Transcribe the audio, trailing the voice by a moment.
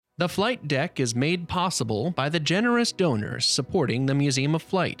The Flight Deck is made possible by the generous donors supporting the Museum of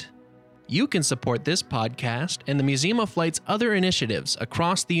Flight. You can support this podcast and the Museum of Flight's other initiatives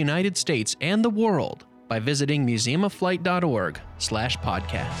across the United States and the world by visiting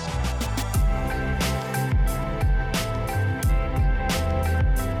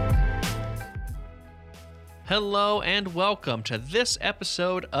museumofflight.org/podcast. Hello and welcome to this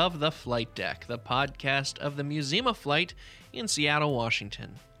episode of The Flight Deck, the podcast of the Museum of Flight in Seattle,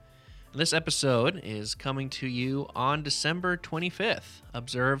 Washington. This episode is coming to you on December 25th,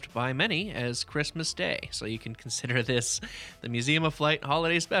 observed by many as Christmas Day, so you can consider this the Museum of Flight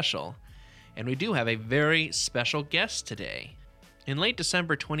Holiday Special. And we do have a very special guest today. In late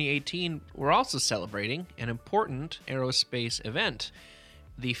December 2018, we're also celebrating an important aerospace event,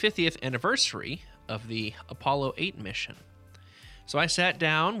 the 50th anniversary of the Apollo 8 mission. So I sat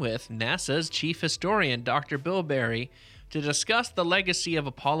down with NASA's chief historian, Dr. Bill Barry, to discuss the legacy of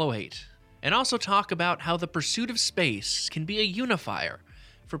Apollo 8 and also talk about how the pursuit of space can be a unifier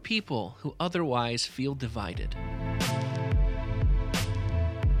for people who otherwise feel divided.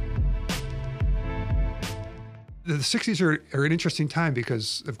 The 60s are an interesting time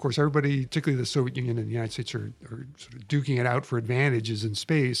because, of course, everybody, particularly the Soviet Union and the United States, are sort of duking it out for advantages in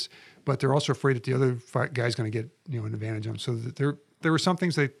space, but they're also afraid that the other guy's going to get an advantage on them. So that there were some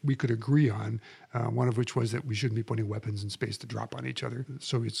things that we could agree on, one of which was that we shouldn't be putting weapons in space to drop on each other. The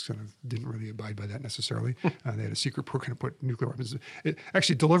Soviets kind of didn't really abide by that necessarily. They had a secret program to put nuclear weapons.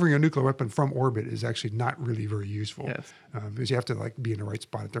 Actually, delivering a nuclear weapon from orbit is actually not really very useful. Yes. Because you have to be in the right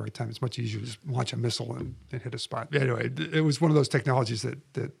spot at the right time. It's much easier to just launch a missile and hit a spot. Anyway, it was one of those technologies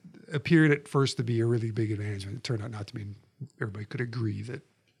that appeared at first to be a really big advantage, and it turned out not to be. Everybody could agree that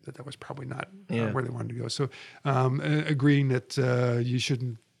was probably not where they wanted to go. So agreeing that you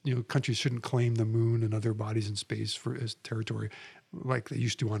shouldn't, countries shouldn't claim the moon and other bodies in space as territory like they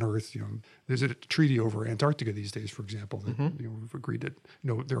used to on Earth. There's a treaty over Antarctica these days, for example, that we've agreed that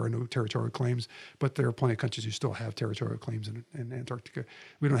there are no territorial claims, but there are plenty of countries who still have territorial claims in Antarctica.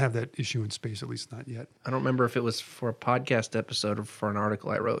 We don't have that issue in space, at least not yet. I don't remember if it was for a podcast episode or for an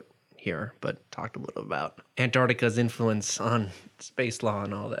article I wrote here, but talked a little about Antarctica's influence on space law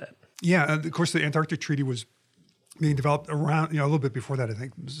and all that. Yeah, of course, the Antarctic Treaty was being developed around, a little bit before that, I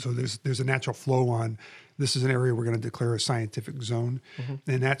think. So there's a natural flow on, this is an area we're going to declare a scientific zone,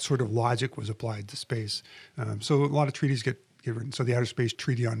 and that sort of logic was applied to space. So a lot of treaties get written. So the Outer Space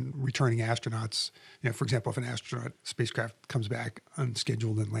Treaty on returning astronauts, for example, if an astronaut spacecraft comes back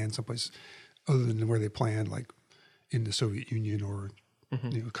unscheduled and lands someplace other than where they planned, like in the Soviet Union or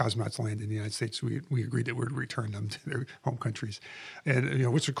cosmonauts land in the United States, we agreed that we would return them to their home countries, and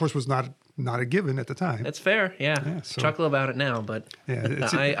which of course was not a given at the time. That's fair, yeah. So, chuckle about it now, but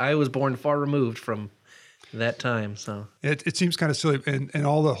I was born far removed from that time, so it seems kind of silly, and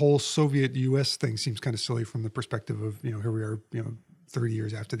all the whole Soviet U.S. thing seems kind of silly from the perspective of here we are 30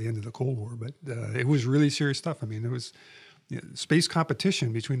 years after the end of the Cold War, but it was really serious stuff. I mean, it was space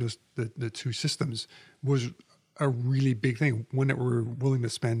competition between the two systems was a really big thing, one that we're willing to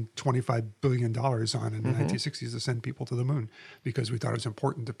spend $25 billion on in the 1960s to send people to the moon, because we thought it was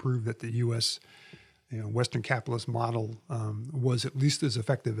important to prove that the U.S. Western capitalist model was at least as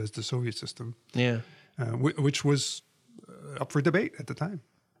effective as the Soviet system, which was up for debate at the time.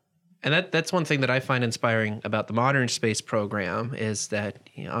 And that's one thing that I find inspiring about the modern space program is that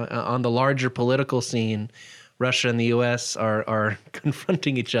on the larger political scene, Russia and the U.S. are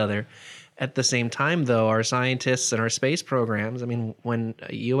confronting each other. At the same time, though, our scientists and our space programs, when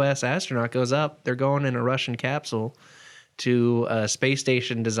a U.S. astronaut goes up, they're going in a Russian capsule to a space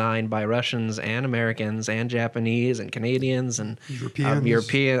station designed by Russians and Americans and Japanese and Canadians and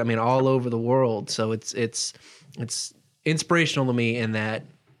European, all over the world. So it's inspirational to me in that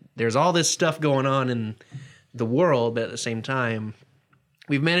there's all this stuff going on in the world, but at the same time,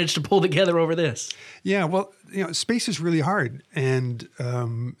 we've managed to pull together over this. Yeah, well, space is really hard, and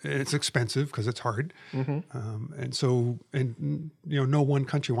it's expensive because it's hard, and no one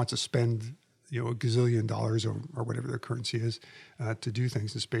country wants to spend a gazillion dollars or whatever their currency is to do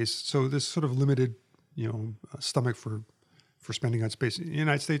things in space. So this sort of limited stomach for spending on space. In the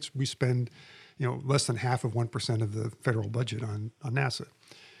United States, we spend less than half of 1% of the federal budget on NASA.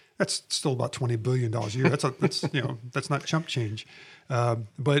 That's still about $20 billion a year. That's not chump change,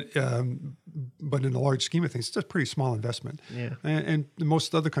 but in the large scheme of things, it's a pretty small investment. Yeah. And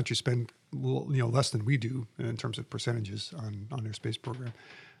most other countries spend less than we do in terms of percentages on their space program.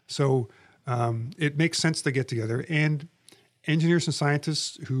 So it makes sense to get together, and engineers and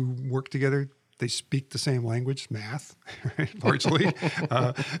scientists who work together they speak the same language, math, right, largely.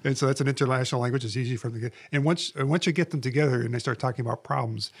 And so that's an international language. It's easy for them to get. And once you get them together and they start talking about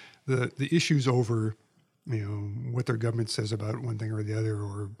problems, the issues over, what their government says about one thing or the other,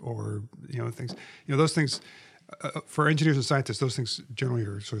 or things, those things, for engineers and scientists, those things generally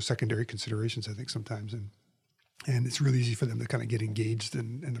are sort of secondary considerations, I think, sometimes. And it's really easy for them to kind of get engaged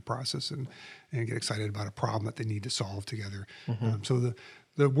in the process and get excited about a problem that they need to solve together. So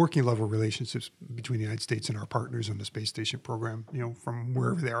the working level relationships between the United States and our partners on the space station program, from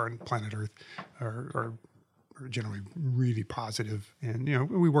wherever they are on planet Earth, are generally really positive. And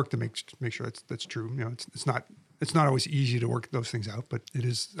we work to make sure that's true. It's not always easy to work those things out, but it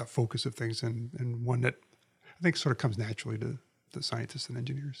is a focus of things and one that I think sort of comes naturally to the scientists and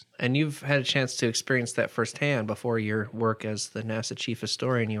engineers. And you've had a chance to experience that firsthand before your work as the NASA chief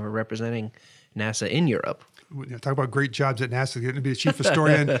historian. You were representing NASA in Europe. Talk about great jobs at NASA. Getting to be the chief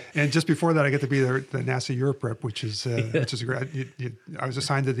historian, and just before that, I get to be the NASA Europe rep, which is great. I was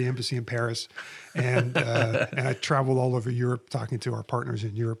assigned to the embassy in Paris, and I traveled all over Europe talking to our partners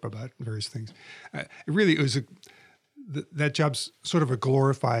in Europe about various things. It was that job's sort of a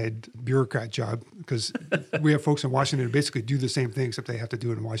glorified bureaucrat job, because we have folks in Washington who basically do the same thing, except they have to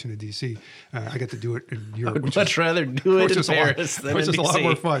do it in Washington, D.C. I get to do it in Europe. I would much rather do it in Paris than in D.C. Which is a lot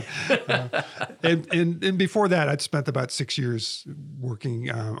more fun. And before that, I'd spent about 6 years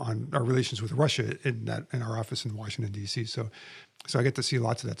working on our relations with Russia in our office in Washington, D.C. So I get to see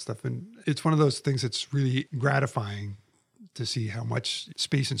lots of that stuff. And it's one of those things that's really gratifying to see how much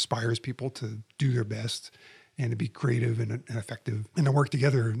space inspires people to do their best and to be creative and effective and to work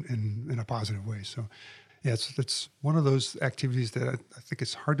together in a positive way. So, yeah, it's one of those activities that I think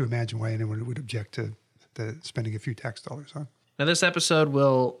it's hard to imagine why anyone would object to spending a few tax dollars on. Now, this episode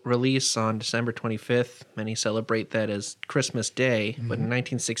will release on December 25th. Many celebrate that as Christmas Day, but in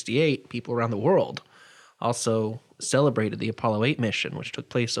 1968, people around the world also celebrated the Apollo 8 mission, which took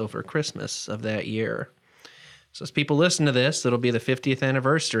place over Christmas of that year. So as people listen to this, it'll be the 50th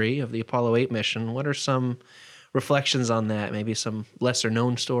anniversary of the Apollo 8 mission. What are some reflections on that? Maybe some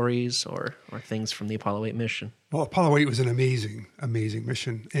lesser-known stories or things from the Apollo 8 mission? Well, Apollo 8 was an amazing, amazing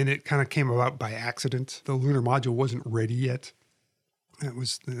mission, and it kind of came about by accident. The lunar module wasn't ready yet. They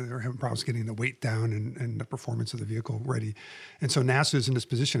were having problems getting the weight down and the performance of the vehicle ready. And so NASA is in this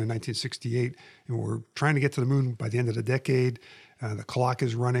position in 1968, and we're trying to get to the moon by the end of the decade. The clock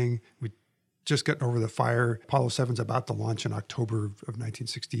is running. We just gotten over the fire. Apollo 7's about to launch in October of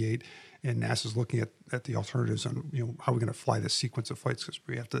 1968, and NASA's looking at the alternatives on how we're going to fly this sequence of flights, because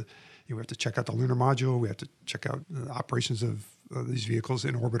we have to check out the lunar module, we have to check out the operations of these vehicles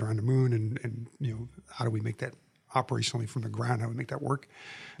in orbit around the moon, and how do we make that operationally from the ground, how we make that work.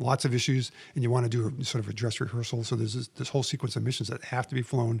 Lots of issues, and you want to do a sort of a dress rehearsal. So there's this whole sequence of missions that have to be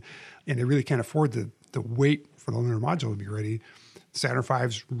flown, and they really can't afford to wait for the lunar module to be ready. Saturn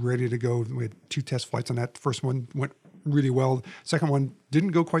V's ready to go. We had 2 test flights on that. The first one went really well. Second one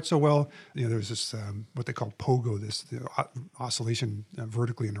didn't go quite so well. There was this, what they call POGO, this oscillation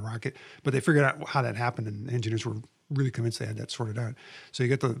vertically in the rocket. But they figured out how that happened, and engineers were really convinced they had that sorted out. So you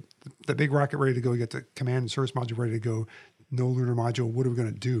get the big rocket ready to go. You get the command and service module ready to go. No lunar module. What are we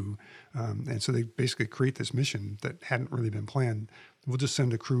going to do? And so they basically create this mission that hadn't really been planned. We'll just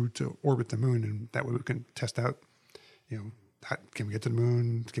send a crew to orbit the moon, and that way we can test out, can we get to the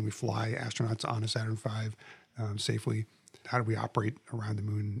moon? Can we fly astronauts on a Saturn V safely? How do we operate around the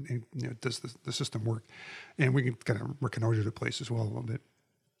moon? And, does the system work? And we can kind of reconnoiter the place as well a little bit.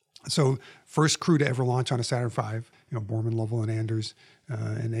 So first crew to ever launch on a Saturn V, Borman, Lovell, and Anders,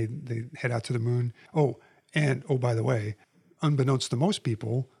 and they head out to the moon. By the way, unbeknownst to most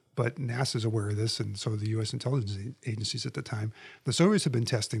people, but NASA's aware of this, and so the U.S. intelligence agencies at the time, the Soviets had been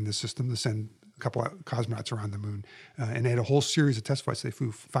testing the system to send a couple of cosmonauts around the moon, and they had a whole series of test flights. They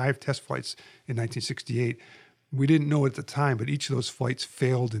flew 5 test flights in 1968. We didn't know at the time, but each of those flights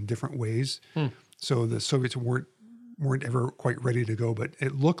failed in different ways. So the Soviets weren't ever quite ready to go, but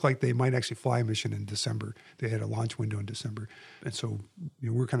it looked like they might actually fly a mission in December. They had a launch window in December. And so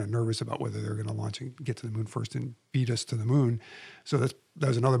we're kind of nervous about whether they're going to launch and get to the moon first and beat us to the moon. So that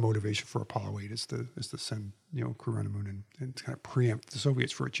was another motivation for Apollo 8 is to send crew on the moon and kind of preempt the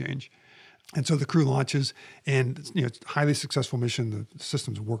Soviets for a change. And so the crew launches, and it's a highly successful mission. The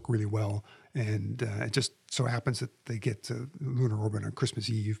systems work really well, and it just so happens that they get to lunar orbit on Christmas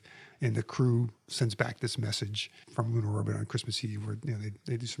Eve, and the crew sends back this message from lunar orbit on Christmas Eve, where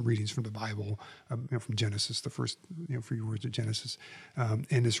they do some readings from the Bible, from Genesis, the first few words of Genesis,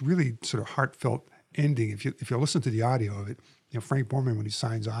 and this really sort of heartfelt ending. If you listen to the audio of it, Frank Borman, when he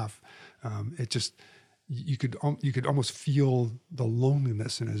signs off, it just you could almost feel the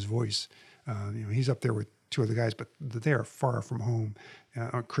loneliness in his voice. He's up there with two other guys, but they are far from home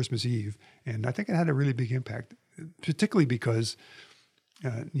on Christmas Eve. And I think it had a really big impact, particularly because,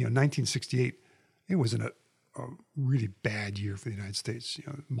 1968, it was a really bad year for the United States.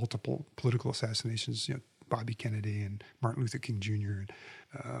 Multiple political assassinations, Bobby Kennedy and Martin Luther King Jr. And,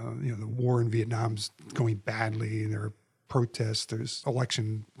 the war in Vietnam's going badly, and there are protests. There's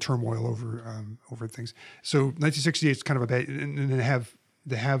election turmoil over things. So 1968 is kind of a bad, and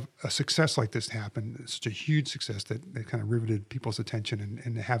to have a success like this happen, such a huge success that kind of riveted people's attention,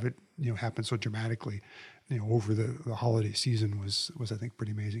 and to have it happen so dramatically, over the holiday season was I think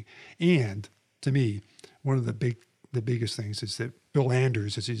pretty amazing. And to me, one of the biggest things is that Bill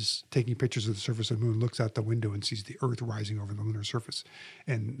Anders, as he's taking pictures of the surface of the moon, looks out the window and sees the Earth rising over the lunar surface.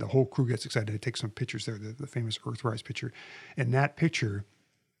 And the whole crew gets excited to take some pictures there, the famous Earthrise picture. And that picture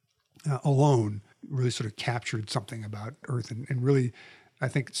alone really sort of captured something about Earth, and really, I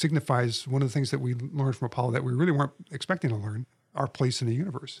think, signifies one of the things that we learned from Apollo that we really weren't expecting to learn: our place in the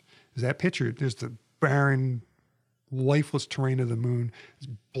universe. Is that picture, there's the barren, lifeless terrain of the moon, this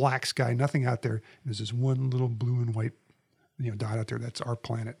black sky, nothing out there. And there's this one little blue and white, dot out there. That's our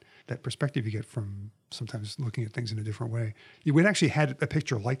planet. That perspective you get from sometimes looking at things in a different way. We'd actually had a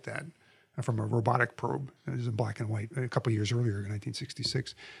picture like that from a robotic probe. It was in black and white a couple of years earlier in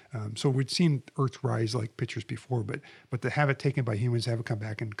 1966. So we'd seen Earthrise like pictures before, but to have it taken by humans, have it come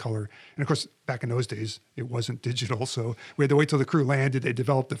back in color. And of course, back in those days, it wasn't digital. So we had to wait till the crew landed. They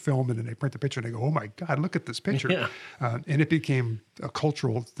developed the film, and then they print the picture, and they go, "Oh my God, look at this picture." Yeah. And it became a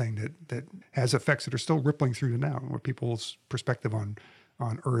cultural thing that has effects that are still rippling through to now, where people's perspective on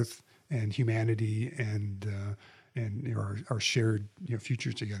Earth and humanity and our shared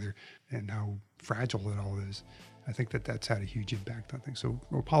future together, and how fragile it all is. I think that's had a huge impact on things. So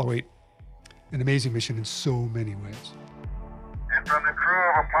Apollo 8, an amazing mission in so many ways. And from the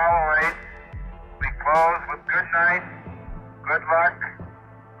crew of Apollo 8, we close with good night, good luck,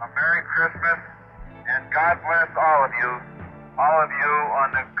 a Merry Christmas, and God bless all of you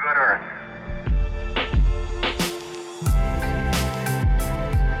on the good Earth.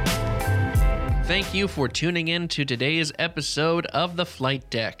 Thank you for tuning in to today's episode of The Flight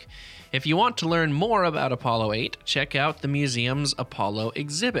Deck. If you want to learn more about Apollo 8, check out the museum's Apollo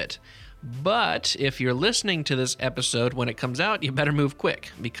exhibit. But if you're listening to this episode when it comes out, you better move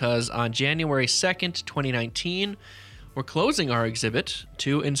quick, because on January 2nd, 2019, we're closing our exhibit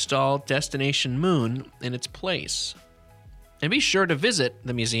to install Destination Moon in its place. And be sure to visit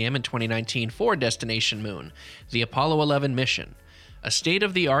the museum in 2019 for Destination Moon, the Apollo 11 mission, a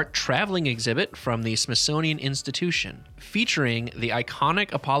state-of-the-art traveling exhibit from the Smithsonian Institution, featuring the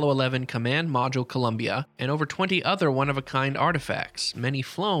iconic Apollo 11 Command Module Columbia and over 20 other one-of-a-kind artifacts, many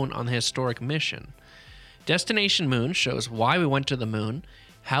flown on the historic mission. Destination Moon shows why we went to the moon,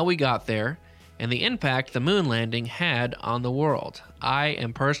 how we got there, and the impact the moon landing had on the world. I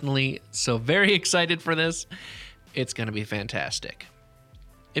am personally so very excited for this. It's going to be fantastic.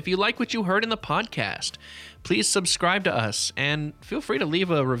 If you like what you heard in the podcast, please subscribe to us and feel free to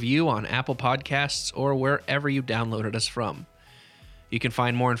leave a review on Apple Podcasts or wherever you downloaded us from. You can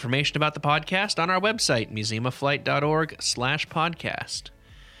find more information about the podcast on our website, museumoflight.org/podcast.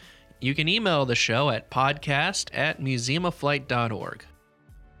 You can email the show at podcast@museumoflight.org.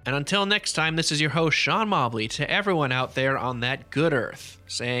 And until next time, this is your host, Sean Mobley, to everyone out there on that good Earth,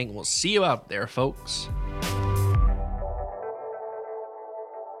 saying we'll see you out there, folks.